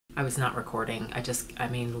I was not recording. I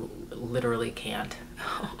mean, literally can't.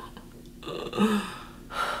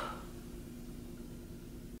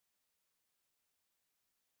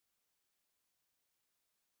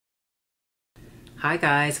 Hi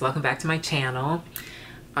guys, welcome back to my channel.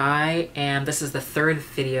 This is the third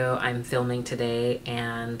video I'm filming today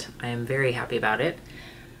and I am very happy about it.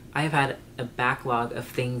 I have had a backlog of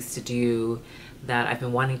things to do that I've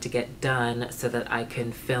been wanting to get done so that I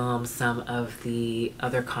can film some of the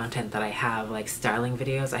other content that I have, like styling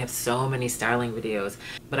videos. I have so many styling videos,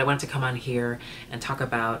 but I wanted to come on here and talk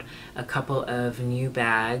about a couple of new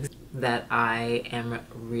bags that I am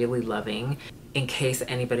really loving in case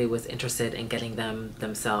anybody was interested in getting them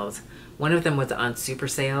themselves. One of them was on super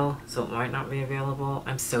sale, so it might not be available.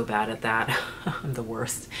 I'm so bad at that. I'm the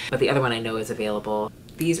worst. But the other one I know is available.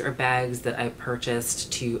 These are bags that I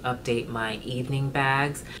purchased to update my evening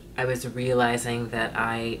bags. I was realizing that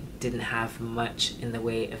I didn't have much in the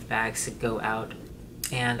way of bags to go out,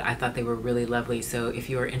 and I thought they were really lovely. So if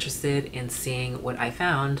you are interested in seeing what I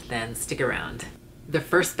found, then stick around. The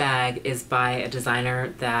first bag is by a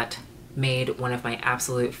designer that made one of my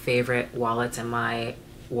absolute favorite wallets in my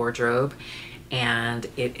wardrobe, and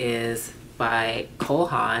it is by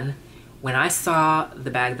Haan. When I saw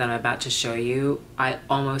the bag that I'm about to show you, I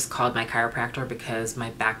almost called my chiropractor because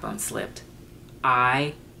my backbone slipped.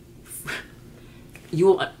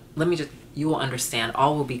 You will understand.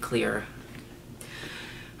 All will be clear.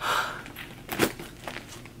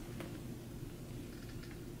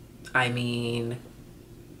 I mean,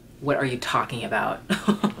 what are you talking about?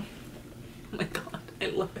 Oh my God, I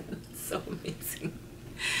love it. It's so amazing.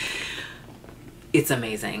 It's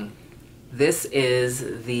amazing. This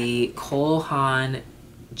is the Haan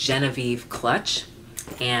Genevieve clutch,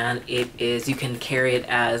 and it is, you can carry it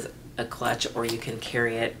as a clutch or you can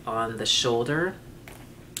carry it on the shoulder.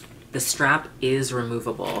 The strap is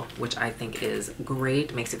removable, which I think is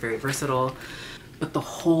great, makes it very versatile. But the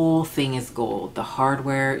whole thing is gold. The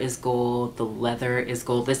hardware is gold, the leather is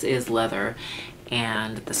gold. This is leather,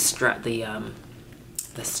 and the strap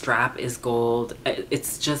is gold.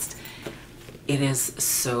 It's just, it is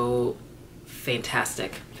so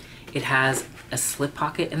fantastic. It has a slip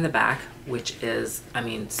pocket in the back, which is, I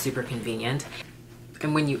mean, super convenient.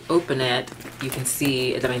 And when you open it, you can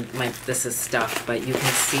see, I mean, this is stuff, but you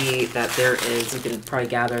can see that there is, you can probably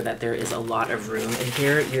gather that there is a lot of room in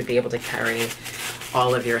here. You'd be able to carry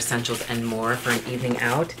all of your essentials and more for an evening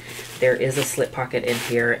out. There is a slip pocket in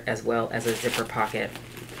here as well as a zipper pocket.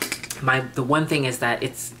 The one thing is that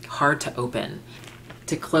it's hard to open.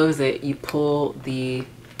 To close it, you pull the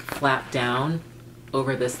flap down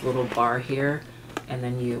over this little bar here, and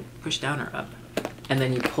then you push down or up, and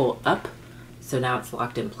then you pull up, so now it's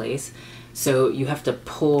locked in place. So you have to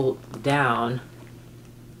pull down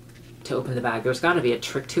to open the bag. There's got to be a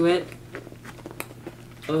trick to it.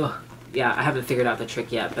 Oh yeah, I haven't figured out the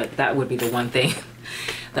trick yet, but that would be the one thing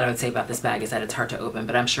that I would say about this bag, is that it's hard to open,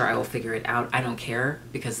 but I'm sure I will figure it out. I don't care,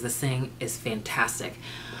 because this thing is fantastic.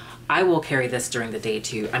 I will carry this during the day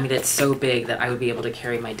too. I mean, it's so big that I would be able to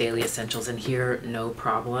carry my daily essentials in here, no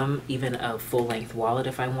problem. Even a full-length wallet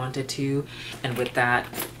if I wanted to. And with that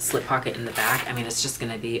slip pocket in the back, I mean, it's just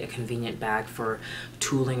gonna be a convenient bag for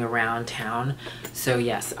tooling around town. So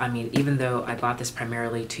yes, I mean, even though I bought this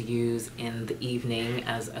primarily to use in the evening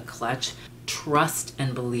as a clutch, trust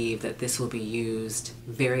and believe that this will be used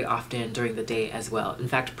very often during the day as well. In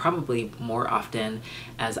fact, probably more often,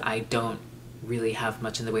 as I don't really have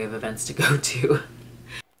much in the way of events to go to.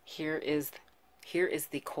 Here is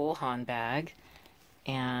the Haan bag,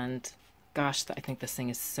 and gosh, I think this thing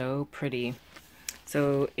is so pretty.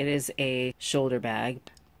 So it is a shoulder bag,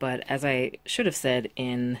 but as I should have said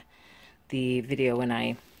in the video when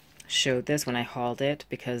I showed this, when I hauled it,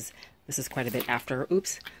 because this is quite a bit after,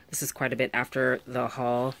 this is quite a bit after the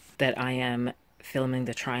haul that I am filming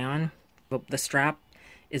the try on. The strap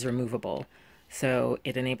is removable, so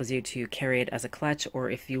it enables you to carry it as a clutch, or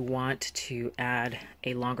if you want to add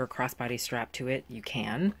a longer crossbody strap to it, you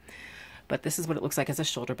can. But this is what it looks like as a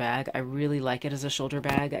shoulder bag. I really like it as a shoulder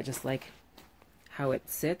bag. I just like how it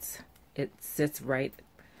sits. It sits right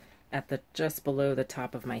at just below the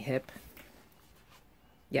top of my hip.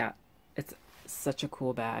 Yeah, it's such a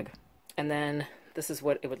cool bag. And then this is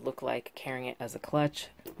what it would look like carrying it as a clutch,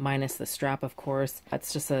 minus the strap, of course.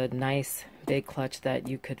 It's just a nice big clutch that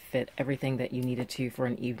you could fit everything that you needed to for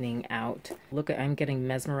an evening out. Look, I'm getting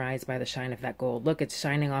mesmerized by the shine of that gold. Look, it's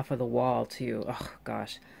shining off of the wall too. Oh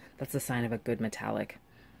gosh, that's a sign of a good metallic.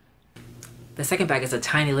 The second bag is a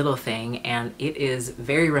tiny little thing, and it is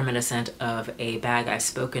very reminiscent of a bag I've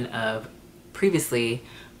spoken of previously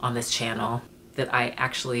on this channel that I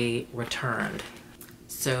actually returned.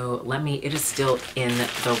 So it is still in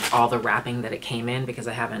all the wrapping that it came in because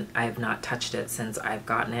I have not touched it since I've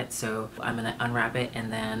gotten it. So I'm gonna unwrap it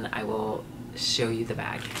and then I will show you the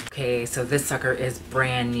bag. Okay, so this sucker is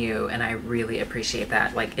brand new and I really appreciate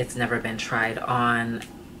that. Like, it's never been tried on.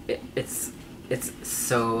 It's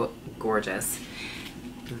so gorgeous.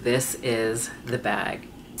 This is the bag.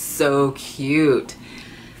 So cute.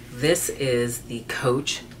 This is the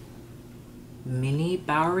Coach Mini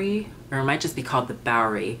Bowery, or it might just be called the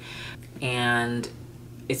Bowery, and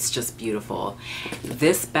it's just beautiful.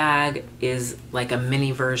 This bag is like a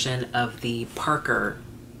mini version of the Parker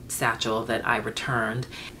satchel that I returned.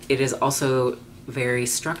 It is also very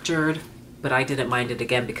structured, but I didn't mind it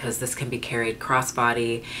again because this can be carried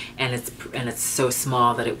crossbody and it's so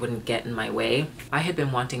small that it wouldn't get in my way. I had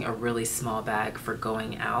been wanting a really small bag for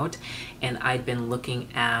going out, and I'd been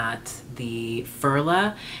looking at the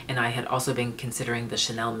Furla, and I had also been considering the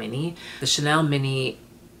Chanel Mini. The Chanel Mini,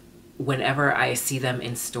 whenever I see them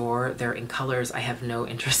in store, they're in colors I have no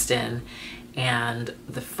interest in. And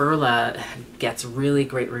the Furla gets really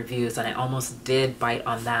great reviews, and I almost did bite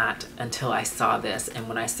on that until I saw this. And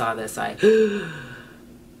when I saw this,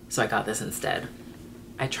 so I got this instead.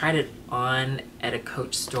 I tried it on at a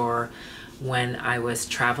Coach store when I was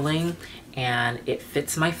traveling, and it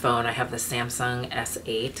fits my phone. I have the Samsung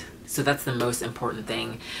S8, so that's the most important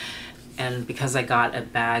thing. And because I got a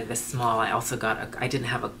bag this small, I didn't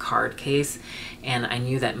have a card case, and I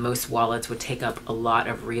knew that most wallets would take up a lot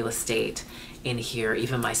of real estate in here,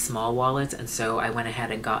 even my small wallets, and so I went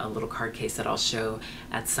ahead and got a little card case that I'll show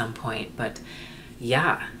at some point. But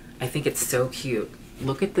yeah, I think it's so cute.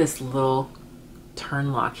 Look at this little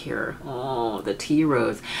turn lock here. Oh, the tea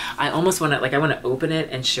rose. I almost want to, I want to open it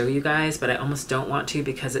and show you guys, but I almost don't want to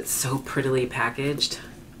because it's so prettily packaged.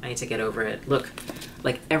 I need to get over it. Look,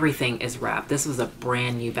 like everything is wrapped. This was a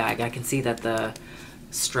brand new bag. I can see that the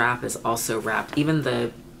strap is also wrapped. Even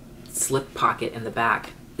the slip pocket in the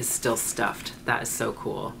back is still stuffed. That is so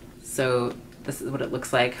cool. So this is what it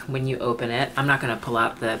looks like when you open it. I'm not gonna pull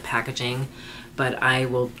out the packaging, but I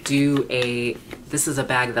will do this is a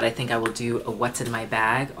bag that I think I will do a what's in my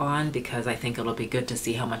bag on, because I think it'll be good to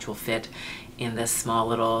see how much will fit in this small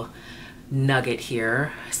little nugget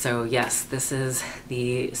here. So yes, this is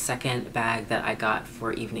the second bag that I got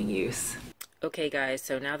for evening use. Okay guys,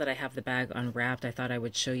 so now that I have the bag unwrapped, I thought I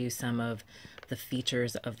would show you some of the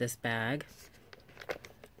features of this bag.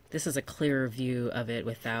 This is a clearer view of it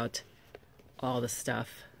without all the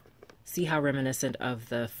stuff. See how reminiscent of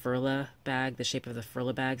the Furla bag, the shape of the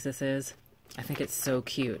Furla bags this is? I think it's so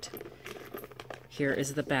cute. Here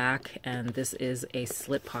is the back, and this is a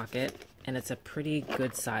slip pocket, and it's a pretty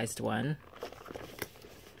good sized one.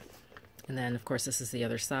 And then of course this is the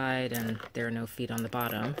other side, and there are no feet on the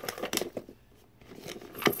bottom.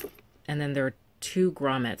 And then there are two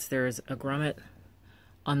grommets. There's a grommet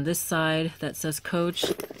on this side that says Coach,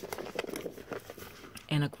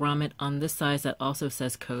 and a grommet on this side that also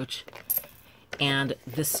says Coach. And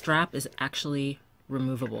this strap is actually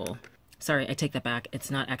removable. Sorry, I take that back.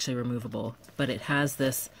 It's not actually removable, but it has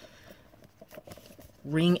this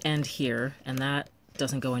ring end here, and that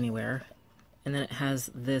doesn't go anywhere. And then it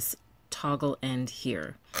has this toggle end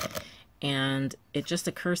here. And it just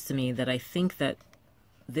occurs to me that I think that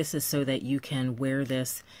this is so that you can wear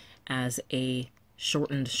this as a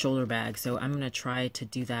shortened shoulder bag. So I'm going to try to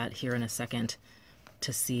do that here in a second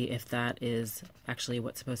to see if that is actually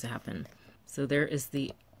what's supposed to happen. So there is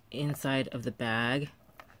the inside of the bag.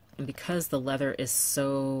 And because the leather is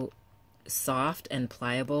so soft and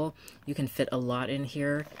pliable, you can fit a lot in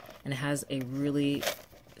here. And it has a really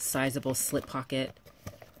sizable slip pocket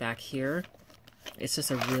back here. It's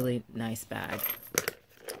just a really nice bag.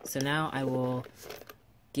 So now I will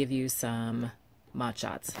give you some mod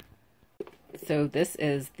shots. So this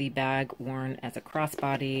is the bag worn as a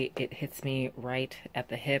crossbody. It hits me right at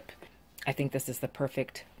the hip. I think this is the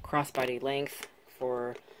perfect crossbody length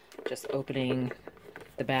for just opening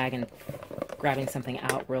the bag and grabbing something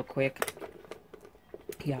out real quick.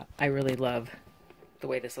 Yeah, I really love the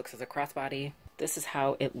way this looks as a crossbody. This is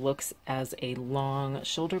how it looks as a long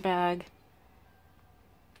shoulder bag.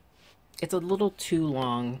 It's a little too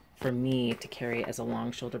long for me to carry as a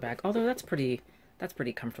long shoulder bag, although that's pretty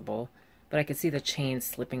comfortable. But I could see the chain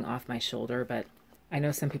slipping off my shoulder, but I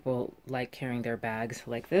know some people like carrying their bags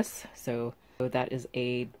like this, so that is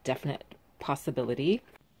a definite possibility.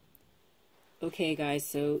 Okay guys,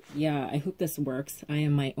 so yeah, I hope this works. I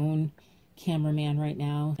am my own cameraman right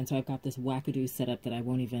now, and so I've got this wackadoo setup that I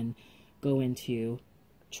won't even go into,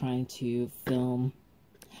 trying to film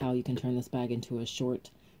how you can turn this bag into a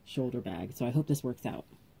short shoulder bag. So I hope this works out.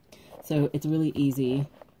 So it's really easy.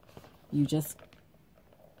 You just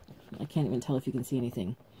I can't even tell if you can see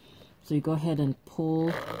anything. So you go ahead and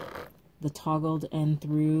pull the toggled end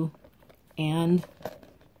through and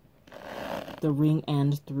the ring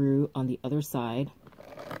end through on the other side.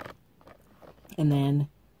 And then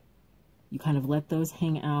you kind of let those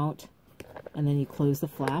hang out, and then you close the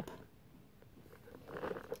flap.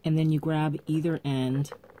 And then you grab either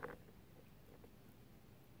end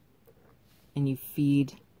and you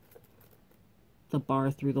feed the bar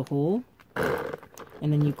through the hole.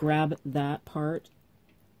 And then you grab that part,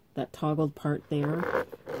 that toggled part there,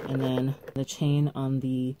 and then the chain on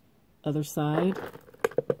the other side.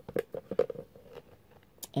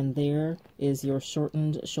 And there is your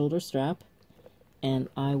shortened shoulder strap. And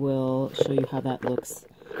I will show you how that looks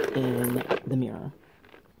in the mirror.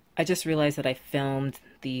 I just realized that I filmed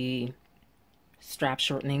the strap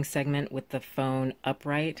shortening segment with the phone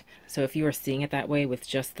upright. So if you are seeing it that way with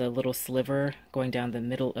just the little sliver going down the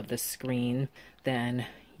middle of the screen, then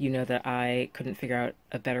you know that I couldn't figure out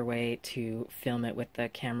a better way to film it with the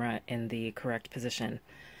camera in the correct position.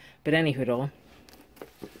 But anyhoodle,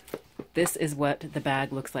 this is what the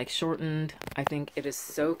bag looks like shortened. I think it is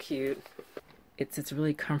so cute. It sits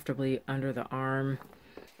really comfortably under the arm,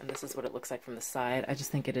 and this is what it looks like from the side. I just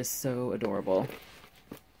think it is so adorable.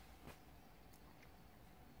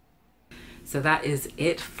 So that is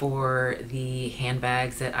it for the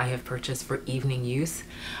handbags that I have purchased for evening use.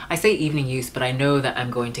 I say evening use, but I know that I'm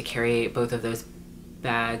going to carry both of those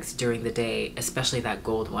bags during the day, especially that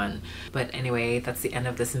gold one. But anyway, that's the end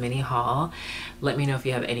of this mini haul. Let me know if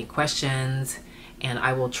you have any questions, and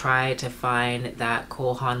I will try to find that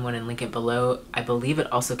Cole Haan one and link it below. I believe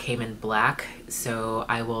it also came in black, so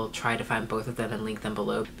I will try to find both of them and link them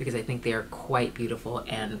below because I think they are quite beautiful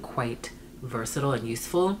and quite versatile and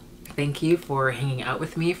useful. Thank you for hanging out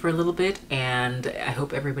with me for a little bit, and I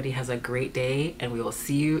hope everybody has a great day, and we will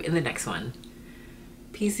see you in the next one.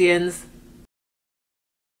 Peace-ians.